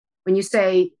when you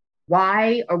say,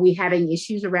 why are we having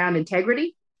issues around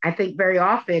integrity? I think very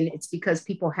often it's because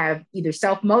people have either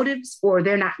self motives or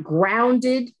they're not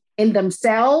grounded in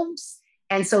themselves.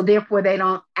 And so therefore they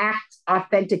don't act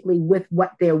authentically with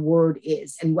what their word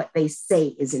is and what they say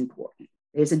is important.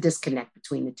 There's a disconnect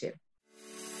between the two.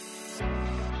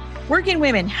 Working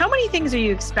women, how many things are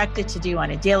you expected to do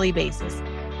on a daily basis?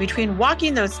 Between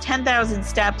walking those 10,000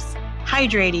 steps,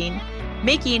 hydrating,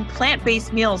 making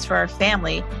plant-based meals for our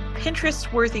family,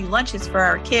 Pinterest-worthy lunches for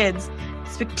our kids,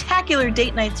 spectacular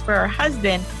date nights for our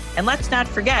husband, and let's not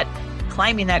forget,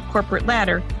 climbing that corporate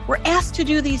ladder, we're asked to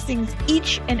do these things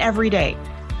each and every day.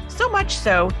 So much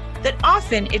so that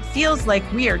often it feels like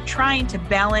we are trying to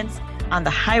balance on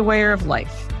the high wire of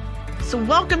life. So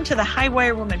welcome to the High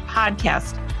Wire Woman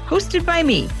podcast, hosted by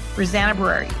me, Rosanna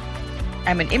Berardi.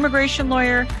 I'm an immigration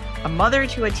lawyer, a mother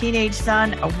to a teenage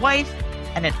son, a wife,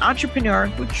 and an entrepreneur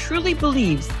who truly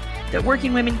believes that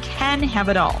working women can have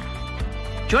it all.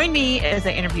 Join me as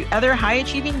I interview other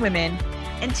high-achieving women,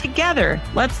 and together,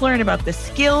 let's learn about the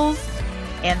skills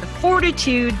and the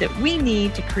fortitude that we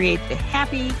need to create the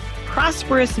happy,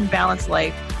 prosperous, and balanced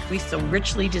life we so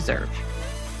richly deserve.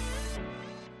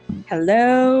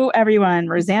 Hello, everyone.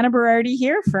 Rosanna Berardi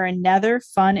here for another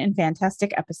fun and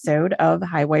fantastic episode of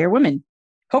High Wire Women.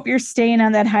 Hope you're staying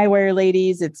on that high wire,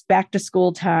 ladies. It's back to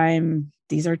school time.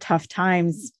 These are tough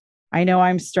times. I know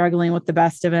I'm struggling with the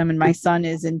best of them, and my son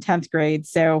is in 10th grade.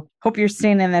 So hope you're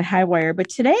staying on that high wire. But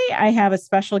today I have a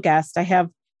special guest. I have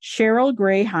Cheryl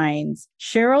Gray Hines.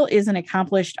 Cheryl is an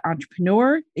accomplished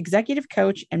entrepreneur, executive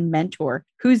coach, and mentor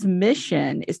whose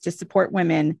mission is to support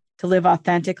women to live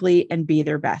authentically and be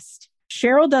their best.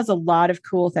 Cheryl does a lot of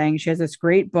cool things. She has this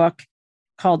great book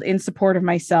called In Support of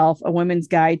Myself, A Woman's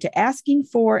Guide to Asking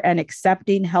for and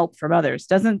Accepting Help from Others.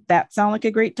 Doesn't that sound like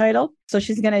a great title? So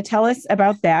she's going to tell us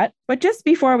about that. But just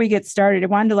before we get started, I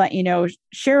wanted to let you know,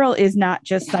 Cheryl is not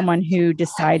just someone who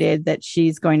decided that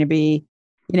she's going to be,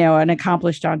 an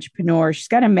accomplished entrepreneur. She's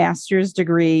got a master's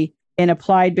degree in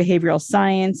applied behavioral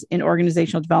science and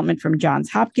organizational development from Johns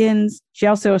Hopkins. She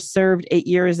also served 8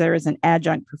 years there as an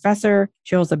adjunct professor.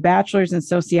 She holds a bachelor's in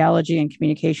sociology and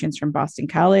communications from Boston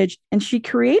College. And she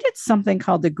created something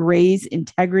called the Gray's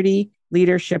Integrity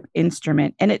Leadership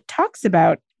Instrument. And it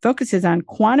focuses on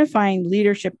quantifying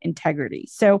leadership integrity.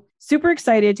 So super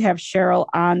excited to have Cheryl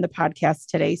on the podcast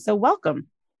today. So welcome.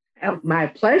 Oh, my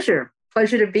pleasure.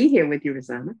 Pleasure to be here with you,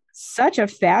 Rosanna. Such a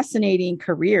fascinating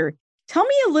career. Tell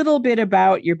me a little bit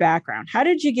about your background. How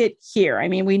did you get here? I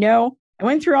mean, we know I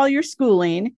went through all your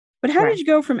schooling, but how did you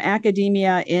go from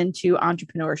academia into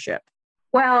entrepreneurship?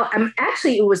 Well,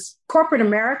 it was corporate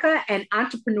America and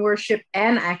entrepreneurship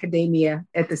and academia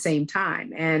at the same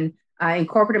time. And in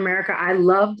corporate America, I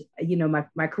loved,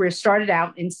 my career started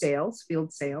out in sales,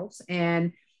 field sales,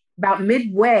 and about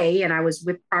midway, and I was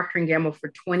with Procter & Gamble for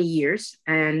 20 years.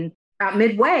 And about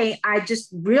midway, I just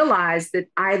realized that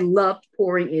I loved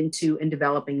pouring into and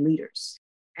developing leaders.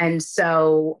 And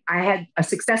so I had a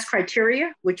success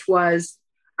criteria, which was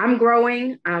I'm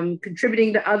growing, I'm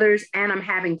contributing to others, and I'm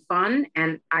having fun.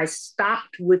 And I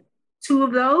stopped with 2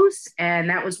 of those.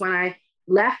 And that was when I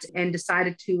left and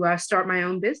decided to start my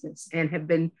own business and have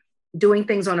been doing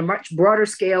things on a much broader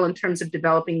scale in terms of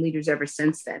developing leaders ever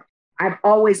since then. I've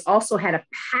always also had a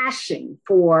passion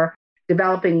for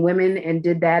developing women and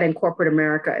did that in corporate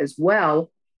America as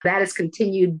well. That has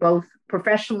continued both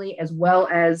professionally as well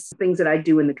as things that I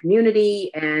do in the community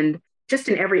and just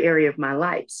in every area of my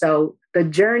life. So the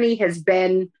journey has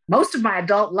been most of my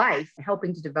adult life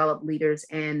helping to develop leaders,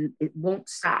 and it won't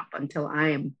stop until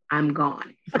I'm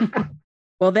gone.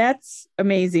 Well, that's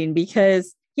amazing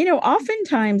because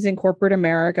oftentimes in corporate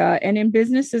America and in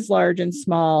businesses large and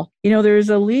small, there's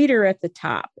a leader at the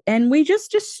top and we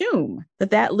just assume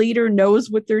that leader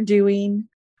knows what they're doing.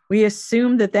 We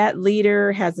assume that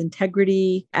leader has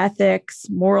integrity, ethics,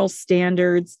 moral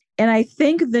standards. And I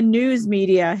think the news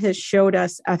media has showed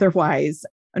us otherwise.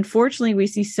 Unfortunately, we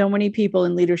see so many people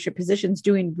in leadership positions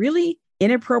doing really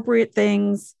inappropriate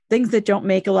things that don't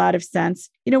make a lot of sense.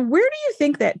 Where do you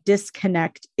think that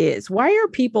disconnect is? Why are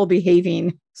people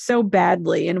behaving so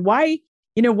badly? And why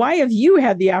have you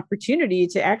had the opportunity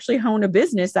to actually hone a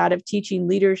business out of teaching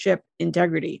leadership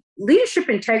integrity? Leadership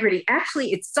integrity,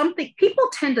 actually, it's something people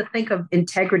tend to think of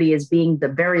integrity as being the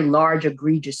very large,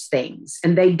 egregious things.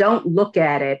 And they don't look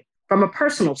at it from a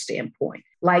personal standpoint.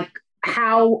 Like,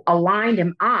 how aligned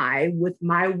am I with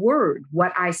my word,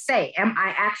 what I say? Am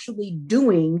I actually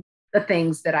doing the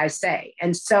things that I say?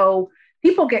 And so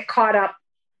people get caught up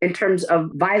in terms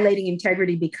of violating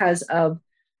integrity because of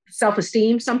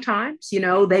self-esteem sometimes.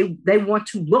 They want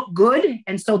to look good.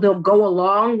 And so they'll go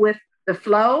along with the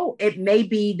flow. It may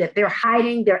be that they're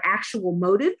hiding their actual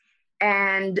motive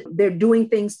and they're doing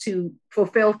things to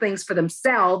fulfill things for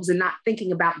themselves and not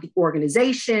thinking about the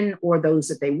organization or those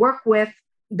that they work with.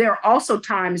 There are also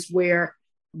times where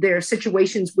there are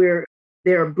situations where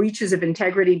there are breaches of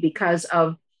integrity because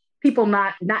of people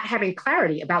not having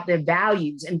clarity about their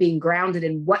values and being grounded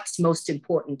in what's most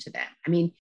important to them. I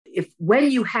mean,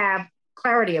 when you have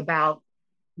clarity about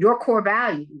your core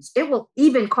values, it will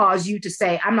even cause you to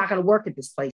say, I'm not going to work at this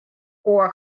place,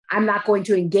 or I'm not going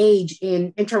to engage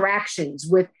in interactions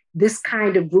with this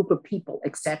kind of group of people,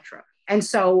 etc. And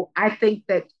so I think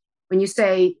that when you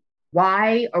say,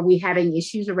 why are we having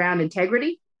issues around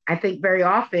integrity? I think very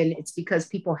often it's because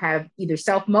people have either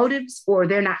self-motives or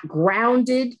they're not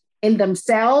grounded in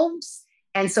themselves.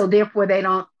 And so therefore they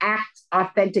don't act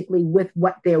authentically with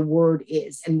what their word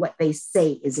is and what they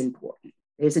say is important.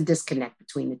 There's a disconnect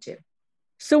between the two.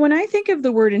 So when I think of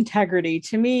the word integrity,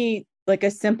 to me, like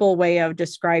a simple way of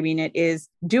describing it is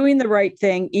doing the right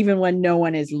thing even when no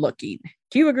one is looking.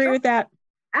 Do you agree with that?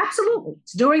 Absolutely.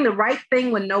 It's doing the right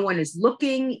thing when no one is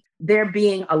looking, there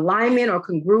being alignment or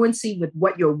congruency with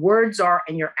what your words are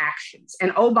and your actions.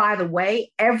 And oh, by the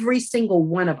way, every single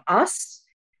one of us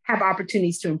have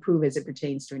opportunities to improve as it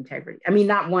pertains to integrity. I mean,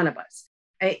 not one of us.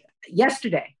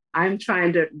 Yesterday, I'm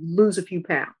trying to lose a few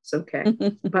pounds. Okay.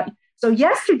 But so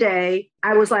yesterday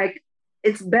I was like,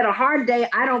 it's been a hard day.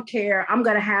 I don't care. I'm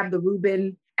going to have the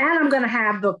Reuben and I'm going to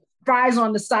have the fries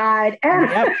on the side. And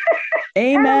yep.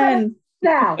 Amen.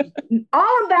 Now,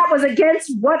 all of that was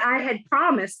against what I had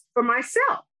promised for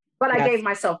myself, but I gave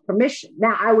myself permission.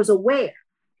 Now, I was aware.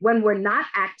 When we're not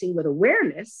acting with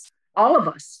awareness, all of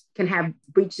us can have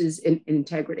breaches in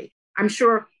integrity. I'm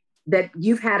sure that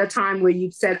you've had a time where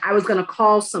you've said, I was going to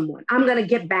call someone, I'm going to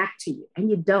get back to you, and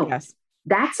you don't. Yes.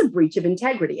 That's a breach of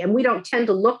integrity. And we don't tend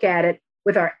to look at it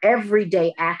with our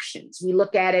everyday actions. We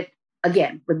look at it,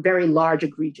 again, with very large,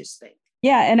 egregious things.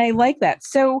 Yeah. And I like that.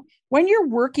 So when you're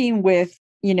working with,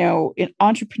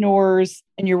 entrepreneurs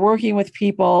and you're working with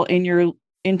people in your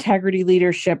integrity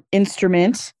leadership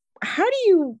instrument, how do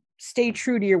you stay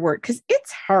true to your word? Because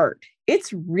it's hard.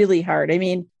 It's really hard. I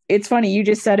mean, it's funny. You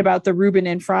just said about the Reuben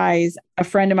and fries. A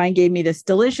friend of mine gave me this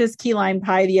delicious key lime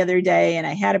pie the other day, and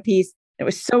I had a piece. It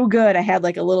was so good. I had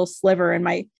like a little sliver, and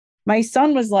my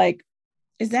son was like,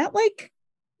 is that like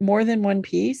more than one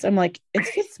piece? I'm like,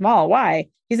 it's just small. Why?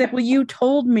 He's like, well, you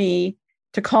told me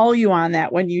to call you on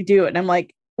that when you do it. And I'm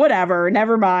like, whatever,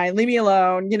 never mind, leave me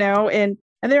alone, and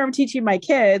there I'm teaching my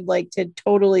kid like to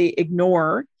totally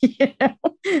ignore,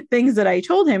 things that I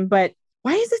told him. But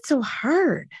why is it so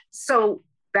hard? So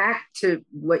back to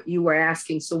what you were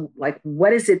asking. So like,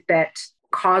 what is it that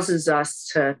causes us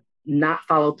to not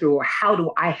follow through, or how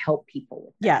do I help people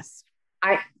with that? Yes.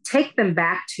 I take them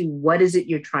back to what is it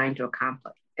you're trying to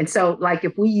accomplish? And so like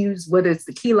if we use, whether it's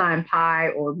the key lime pie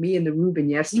or me and the Reuben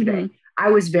yesterday, I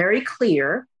was very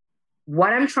clear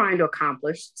what I'm trying to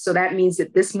accomplish. So that means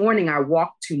that this morning I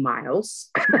walked 2 miles.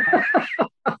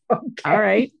 Okay. All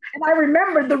right. And I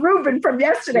remembered the Reuben from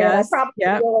yesterday. Yes. And I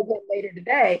probably will again later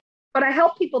today. But I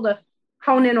help people to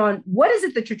hone in on what is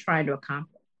it that you're trying to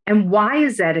accomplish and why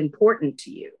is that important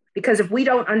to you? Because if we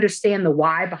don't understand the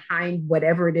why behind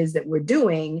whatever it is that we're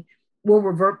doing, we'll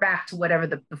revert back to whatever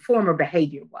the former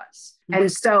behavior was. Mm-hmm.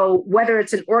 And so whether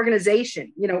it's an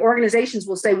organization, organizations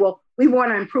will say, well, we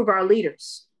want to improve our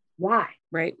leaders. Why?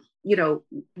 Right.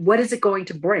 What is it going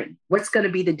to bring? What's going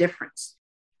to be the difference?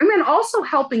 And then also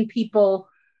helping people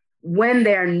when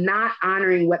they're not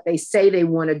honoring what they say they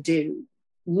want to do,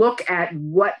 look at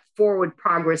what forward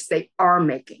progress they are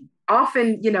making.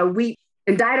 Often, we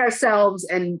indict ourselves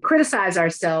and criticize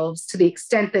ourselves to the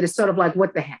extent that it's sort of like,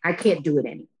 what the heck? I can't do it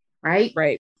anymore. Right?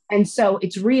 Right. And so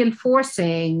it's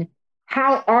reinforcing,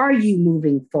 how are you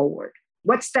moving forward?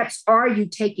 What steps are you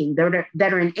taking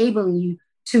that are enabling you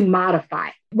to modify?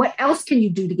 What else can you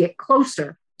do to get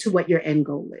closer to what your end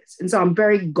goal is? And so I'm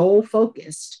very goal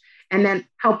focused, and then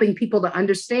helping people to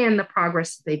understand the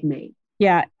progress that they've made.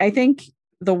 Yeah, I think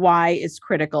the why is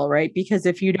critical, right? Because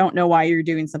if you don't know why you're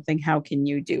doing something, how can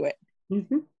you do it?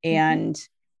 Mm-hmm. And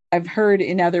I've heard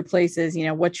in other places,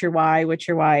 what's your why? What's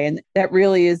your why? And that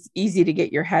really is easy to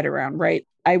get your head around, right?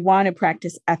 I want to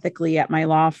practice ethically at my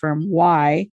law firm.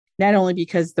 Why? Not only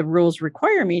because the rules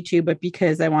require me to, but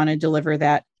because I want to deliver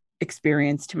that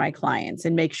experience to my clients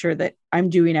and make sure that I'm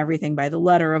doing everything by the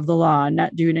letter of the law,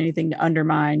 not doing anything to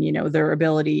undermine, their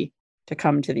ability to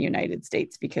come to the United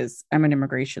States, because I'm an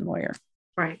immigration lawyer.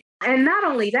 Right. And not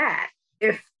only that,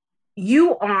 if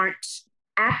you aren't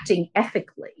acting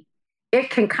ethically, it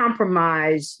can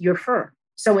compromise your firm.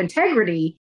 So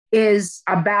integrity is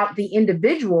about the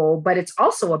individual, but it's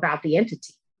also about the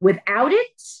entity. Without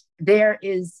it, there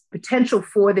is potential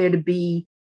for there to be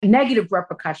negative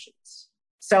repercussions.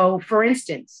 So, for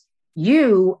instance,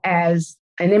 you as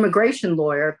an immigration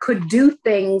lawyer could do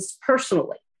things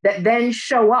personally that then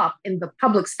show up in the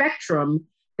public spectrum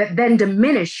that then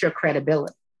diminish your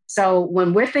credibility. So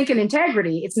when we're thinking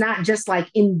integrity, it's not just like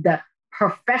in the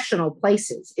professional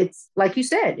places. It's like you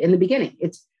said in the beginning,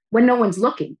 it's when no one's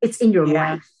looking, it's in your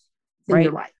life. It's in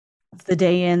your life. The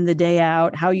day in, the day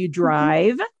out, how you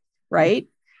drive, right?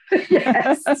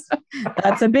 Yes.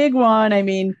 That's a big one. I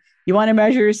mean, you want to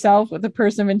measure yourself with a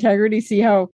person of integrity, see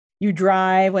how you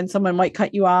drive when someone might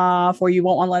cut you off or you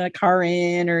won't want to let a car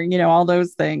in or, all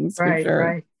those things. Right, for sure.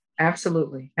 Right.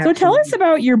 Absolutely. So tell us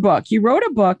about your book. You wrote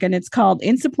a book and it's called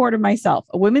In Support of Myself,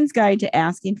 A Women's Guide to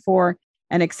Asking for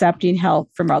and Accepting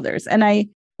Help from Others. And I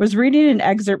was reading an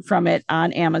excerpt from it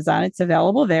on Amazon. It's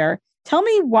available there. Tell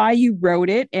me why you wrote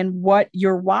it and what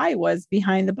your why was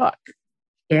behind the book.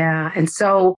 Yeah. And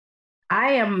so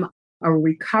I am a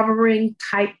recovering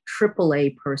type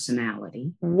AAA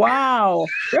personality. Wow.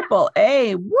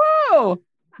 AAA. Whoa.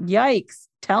 Yikes.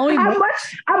 Tell me I'm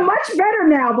much better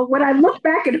now, but when I look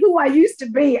back at who I used to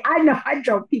be, I know I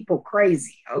drove people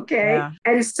crazy. Okay. Yeah.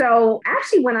 And so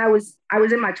actually when I was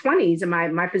in my 20s and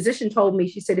my physician told me,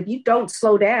 she said, if you don't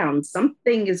slow down,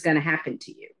 something is going to happen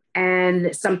to you.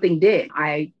 And something did.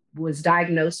 I was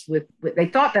diagnosed with they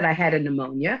thought that I had a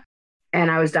pneumonia,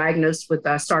 and I was diagnosed with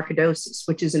sarcoidosis,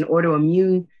 which is an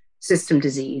autoimmune system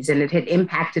disease. And it had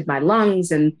impacted my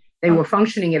lungs, and they were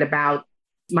functioning at about,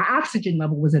 my oxygen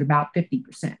level was at about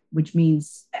 50%, which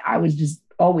means I was just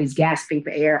always gasping for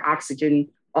air, oxygen,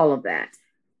 all of that.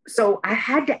 So I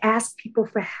had to ask people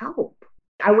for help.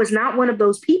 I was not one of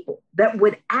those people that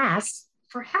would ask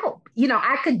for help.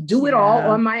 I could do it all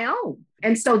on my own.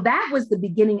 And so that was the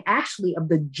beginning actually of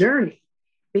the journey,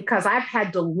 because I've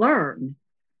had to learn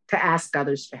to ask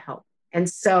others for help. And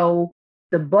so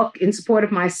the book In Support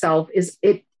of Myself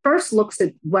it first looks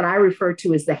at what I refer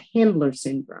to as the handler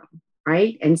syndrome,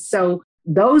 right? And so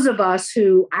those of us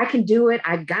who, I can do it,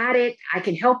 I got it, I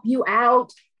can help you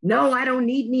out. No, I don't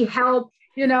need any help.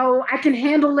 I can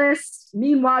handle this.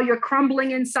 Meanwhile, you're crumbling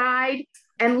inside.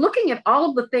 And looking at all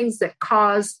of the things that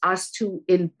cause us to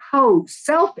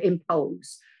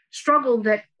self-impose struggle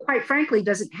that, quite frankly,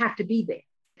 doesn't have to be there.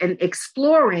 And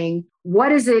exploring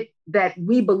what is it that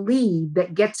we believe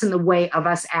that gets in the way of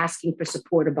us asking for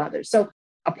support of others. So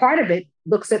a part of it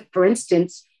looks at, for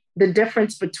instance, the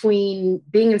difference between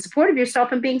being in support of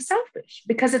yourself and being selfish,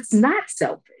 because it's not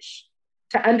selfish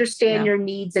to understand your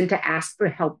needs and to ask for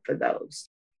help for those.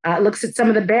 It looks at some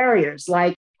of the barriers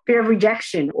like fear of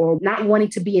rejection or not wanting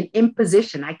to be an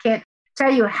imposition. I can't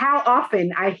tell you how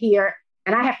often I hear,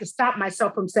 and I have to stop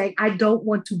myself from saying, I don't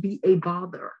want to be a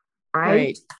bother,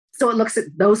 right? So it looks at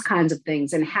those kinds of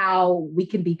things and how we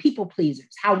can be people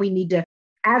pleasers, how we need to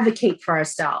advocate for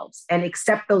ourselves and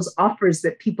accept those offers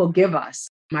that people give us.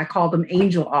 I call them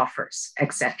angel offers,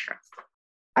 etc.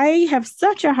 I have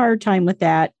such a hard time with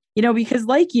that. Because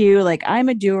like you, like I'm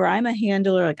a doer, I'm a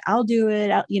handler, like I'll do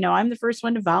it. I'm the first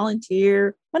one to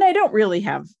volunteer when I don't really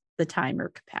have the time or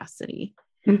capacity.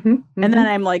 And then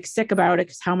I'm like sick about it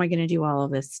because how am I going to do all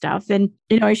of this stuff? And,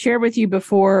 I shared with you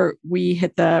before we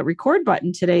hit the record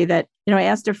button today that, I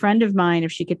asked a friend of mine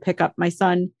if she could pick up my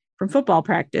son from football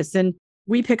practice, and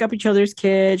we pick up each other's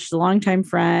kids. She's a longtime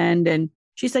friend. And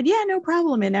she said, yeah, no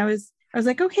problem. And I was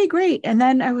like, okay, great. And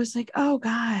then I was like, oh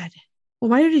God. Well,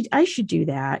 why I should do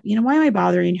that? Why am I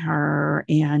bothering her?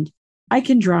 And I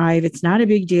can drive. It's not a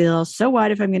big deal. So what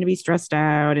if I'm going to be stressed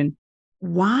out? And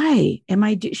why am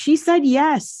I? She said,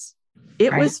 yes,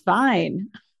 it was fine.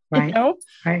 Right.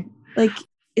 Right. Like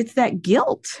it's that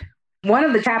guilt. One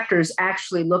of the chapters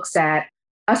actually looks at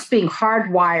us being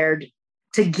hardwired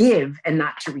to give and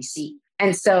not to receive.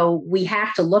 And so we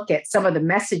have to look at some of the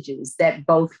messages that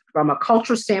both from a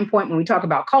cultural standpoint, when we talk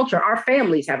about culture, our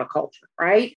families have a culture,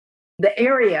 right? The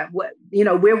area,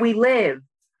 where we live,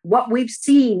 what we've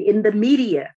seen in the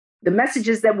media, the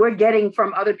messages that we're getting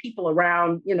from other people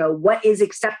around, what is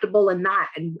acceptable and not,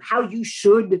 and how you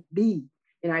should be.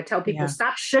 I tell people,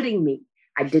 stop shoulding me.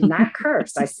 I did not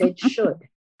curse. I said should.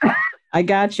 I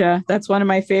gotcha. That's one of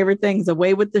my favorite things.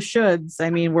 Away with the shoulds. I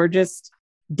mean, we're just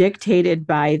dictated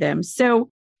by them.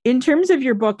 So in terms of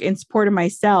your book, In Support of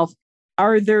Myself,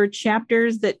 are there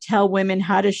chapters that tell women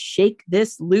how to shake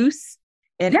this loose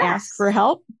and ask for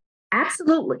help?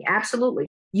 Absolutely. Absolutely.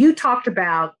 You talked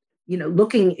about,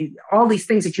 looking at all these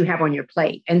things that you have on your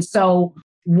plate. And so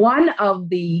one of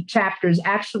the chapters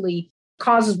actually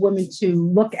causes women to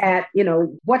look at,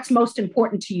 what's most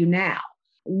important to you now,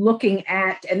 looking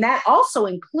at, and that also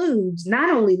includes not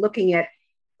only looking at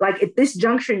like at this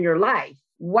juncture in your life,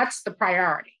 what's the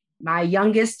priority? My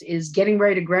youngest is getting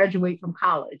ready to graduate from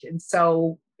college. And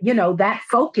so, you know, that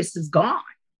focus is gone,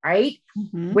 right?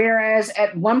 Mm-hmm. Whereas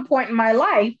at one point in my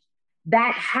life,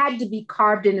 that had to be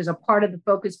carved in as a part of the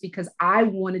focus because I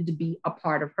wanted to be a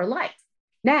part of her life.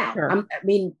 Now, Sure. I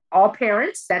mean, all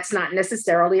parents, that's not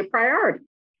necessarily a priority.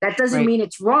 That doesn't mean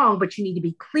it's wrong, but you need to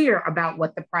be clear about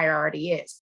what the priority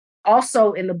is.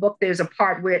 Also, in the book, there's a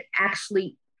part where it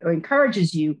actually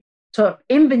encourages you to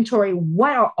inventory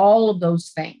what are all of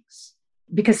those things,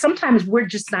 because sometimes we're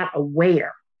just not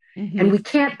aware and we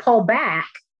can't pull back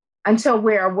until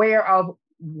we're aware of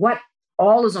what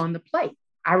all is on the plate.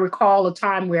 I recall a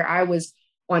time where I was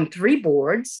on 3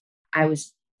 boards. I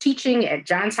was teaching at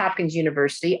Johns Hopkins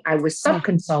University. I was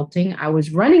sub-consulting. I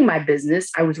was running my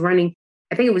business. I was running,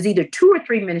 I think it was either 2 or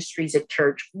 3 ministries at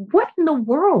church. What in the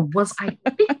world was I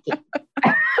thinking?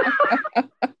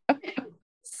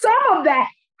 Some of that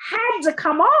had to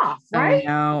come off, right?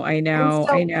 I know.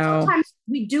 Sometimes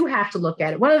we do have to look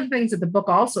at it. One of the things that the book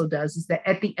also does is that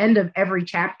at the end of every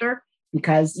chapter,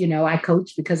 because, you know, I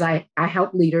coach, because I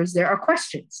help leaders, there are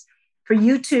questions for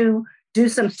you to do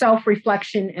some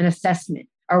self-reflection and assessment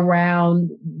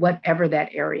around whatever that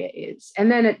area is.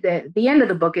 And then at the end of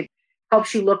the book, it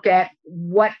helps you look at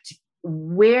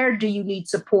where do you need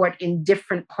support in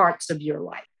different parts of your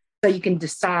life so you can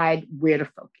decide where to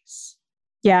focus.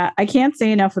 Yeah, I can't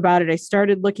say enough about it. I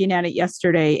started looking at it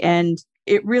yesterday and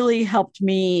it really helped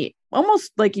me,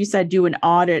 almost like you said, do an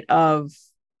audit of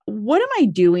what am I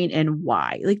doing and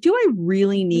why? Like, do I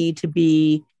really need to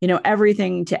be, you know,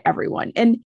 everything to everyone?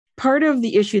 And part of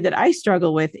the issue that I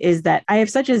struggle with is that I have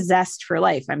such a zest for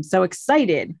life. I'm so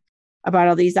excited about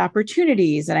all these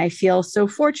opportunities. And I feel so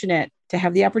fortunate to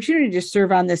have the opportunity to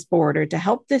serve on this board or to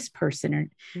help this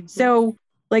person. So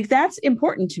like, that's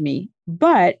important to me.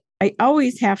 But I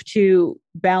always have to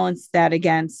balance that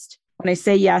against when I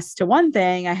say yes to one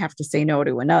thing, I have to say no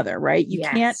to another, right? You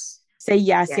can't say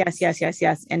yes,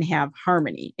 and have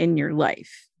harmony in your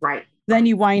life. Right. Then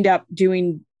you wind up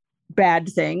doing bad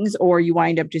things, or you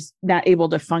wind up just not able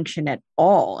to function at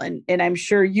all. And I'm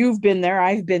sure you've been there.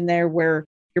 I've been there where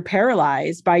you're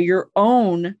paralyzed by your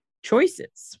own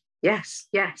choices. Yes.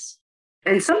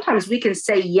 And sometimes we can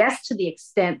say yes to the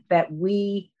extent that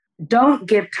we don't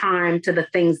give time to the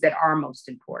things that are most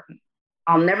important.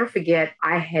 I'll never forget,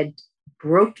 I had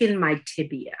broken my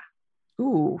tibia.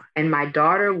 Ooh. And my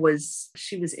daughter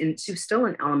she was still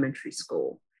in elementary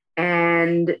school.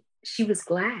 And she was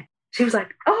glad. She was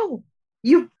like, oh,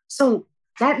 so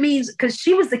that means, because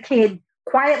she was the kid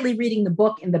quietly reading the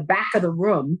book in the back of the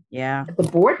room at the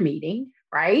board meeting,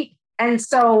 right? And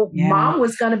so mom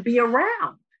was going to be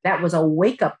around. That was a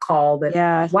wake-up call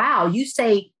that, wow, you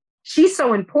say she's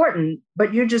so important,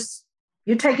 but you're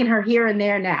taking her here and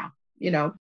there now. You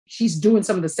know, she's doing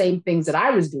some of the same things that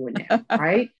I was doing now,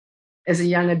 right? As a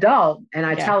young adult. And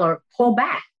I tell her, pull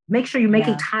back, make sure you're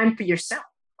making time for yourself,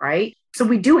 right? So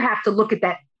we do have to look at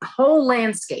that whole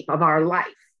landscape of our life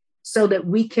so that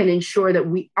we can ensure that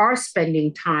we are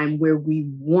spending time where we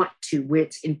want to, where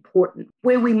it's important,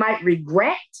 where we might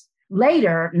regret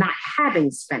later not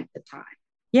having spent the time.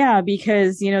 Yeah,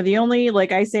 because, you know, the only,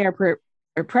 like I say,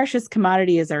 our precious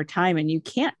commodity is our time, and you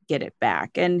can't get it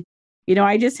back. And, you know,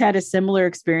 I just had a similar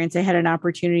experience. I had an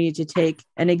opportunity to take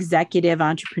an executive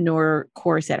entrepreneur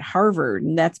course at Harvard,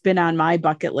 and that's been on my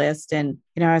bucket list. And,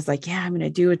 you know, I was like, yeah, I'm going to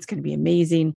do it. It's going to be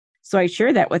amazing. So I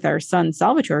shared that with our son,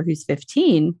 Salvatore, who's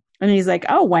 15. And he's like,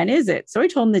 oh, when is it? So I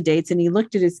told him the dates, and he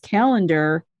looked at his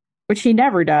calendar, which he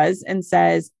never does, and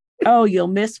says, oh, you'll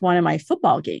miss one of my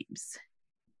football games.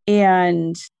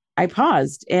 And I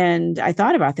paused and I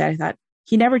thought about that. I thought,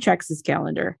 he never checks his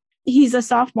calendar. He's a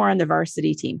sophomore on the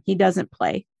varsity team. He doesn't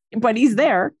play, but he's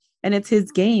there and it's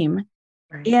his game.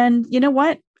 Right. And you know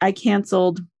what? I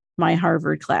canceled my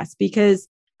Harvard class because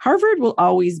Harvard will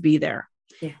always be there,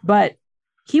 but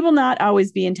he will not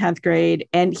always be in 10th grade.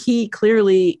 And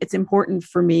it's important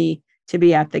for me to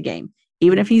be at the game,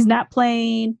 even if he's not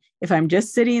playing, if I'm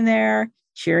just sitting there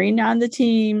cheering on the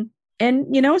team.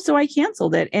 And, you know, so I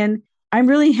canceled it. And I'm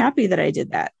really happy that I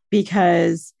did that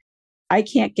because I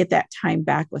can't get that time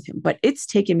back with him, but it's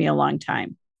taken me a long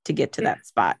time to get to that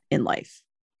spot in life.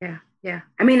 Yeah.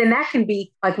 I mean, and that can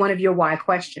be like one of your why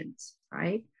questions,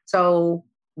 right? So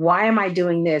why am I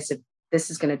doing this if this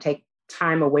is going to take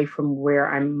time away from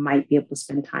where I might be able to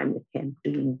spend time with him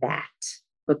doing that?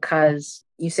 Because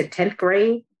you said 10th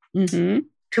grade, 2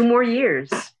 more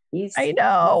years. I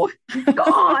know. He's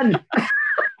gone.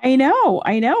 I know.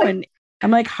 And I'm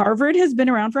like, Harvard has been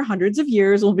around for hundreds of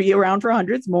years, will be around for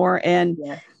hundreds more. And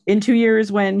in 2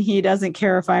 years when he doesn't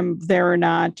care if I'm there or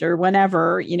not, or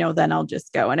whenever, then I'll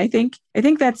just go. And I think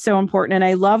that's so important. And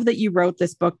I love that you wrote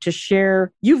this book to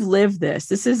share. You've lived this.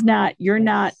 This is not, you're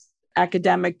not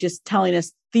academic, just telling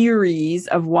us theories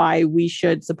of why we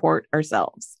should support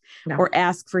ourselves or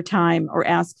ask for time or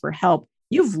ask for help.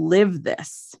 You've lived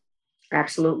this.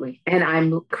 Absolutely. And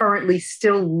I'm currently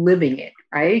still living it,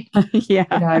 right? Yeah.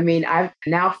 I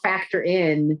now factor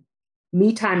in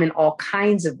me time in all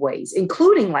kinds of ways,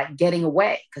 including like getting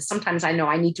away. Because sometimes I know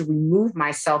I need to remove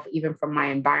myself even from my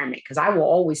environment, because I will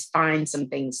always find some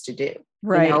things to do.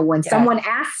 Right. When someone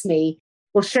asks me,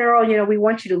 well, Cheryl, we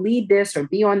want you to lead this or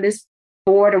be on this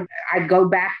board, I go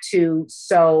back to,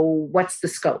 so what's the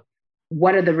scope?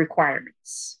 What are the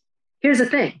requirements? Here's the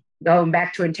thing, going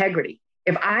back to integrity.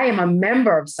 If I am a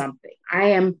member of something, I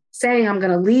am saying I'm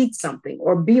going to lead something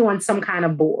or be on some kind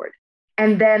of board,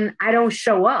 and then I don't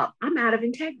show up, I'm out of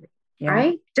integrity,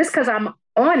 right? Just because I'm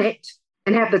on it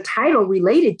and have the title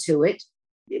related to it,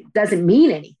 it doesn't mean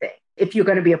anything. If you're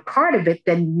going to be a part of it,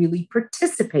 then really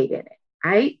participate in it,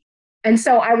 right? And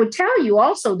so I would tell you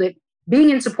also that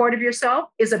being in support of yourself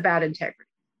is about integrity,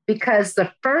 because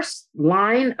the first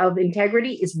line of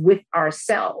integrity is with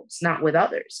ourselves, not with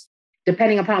others.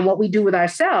 Depending upon what we do with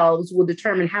ourselves will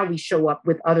determine how we show up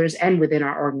with others and within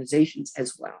our organizations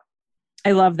as well.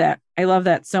 I love that. I love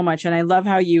that so much. And I love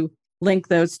how you link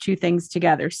those two things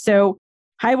together. So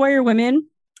Highwire Women,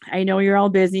 I know you're all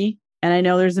busy and I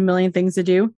know there's a million things to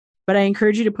do, but I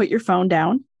encourage you to put your phone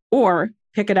down or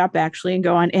pick it up actually and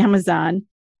go on Amazon,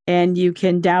 and you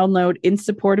can download In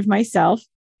Support of Myself,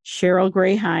 Cheryl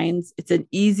Gray Hines. It's an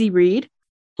easy read.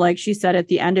 Like she said, at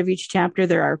the end of each chapter,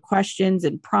 there are questions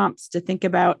and prompts to think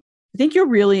about. I think you'll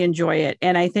really enjoy it.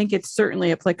 And I think it's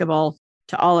certainly applicable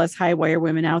to all us Highwire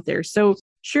women out there. So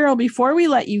Cheryl, before we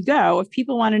let you go, if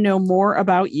people want to know more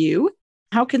about you,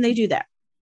 how can they do that?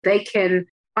 They can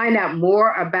find out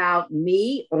more about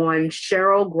me on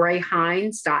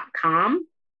CherylGrayHines.com.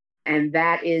 And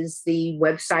that is the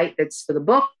website that's for the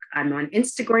book. I'm on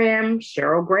Instagram,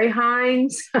 Cheryl Gray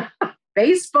Hines,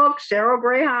 Facebook, Cheryl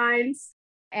Gray Hines.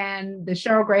 And the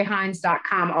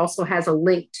CherylGrayHines.com also has a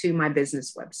link to my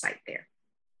business website there.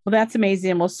 Well, that's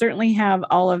amazing. We'll certainly have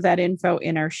all of that info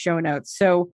in our show notes.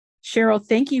 So Cheryl,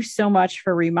 thank you so much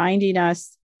for reminding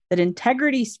us that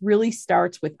integrity really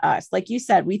starts with us. Like you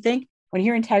said, we think when you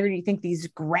hear integrity, you think these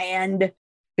grand,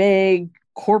 big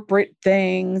corporate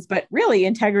things, but really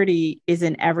integrity is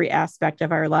in every aspect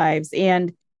of our lives.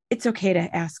 And it's okay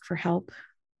to ask for help.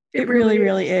 It really,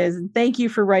 really is. And thank you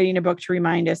for writing a book to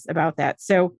remind us about that.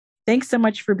 So thanks so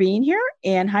much for being here.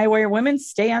 And Highwire Women,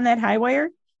 stay on that Highwire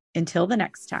until the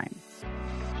next time.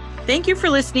 Thank you for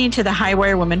listening to the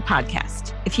Highwire Women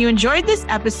podcast. If you enjoyed this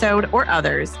episode or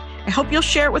others, I hope you'll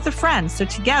share it with a friend so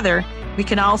together we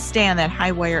can all stay on that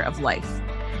high wire of life.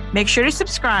 Make sure to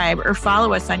subscribe or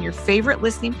follow us on your favorite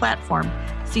listening platform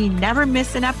so you never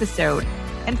miss an episode,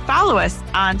 and follow us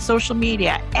on social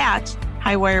media at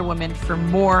Highwire Women for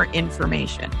more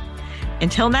information.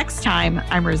 Until next time,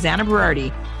 I'm Rosanna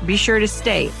Berardi. Be sure to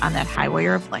stay on that high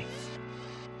wire of life.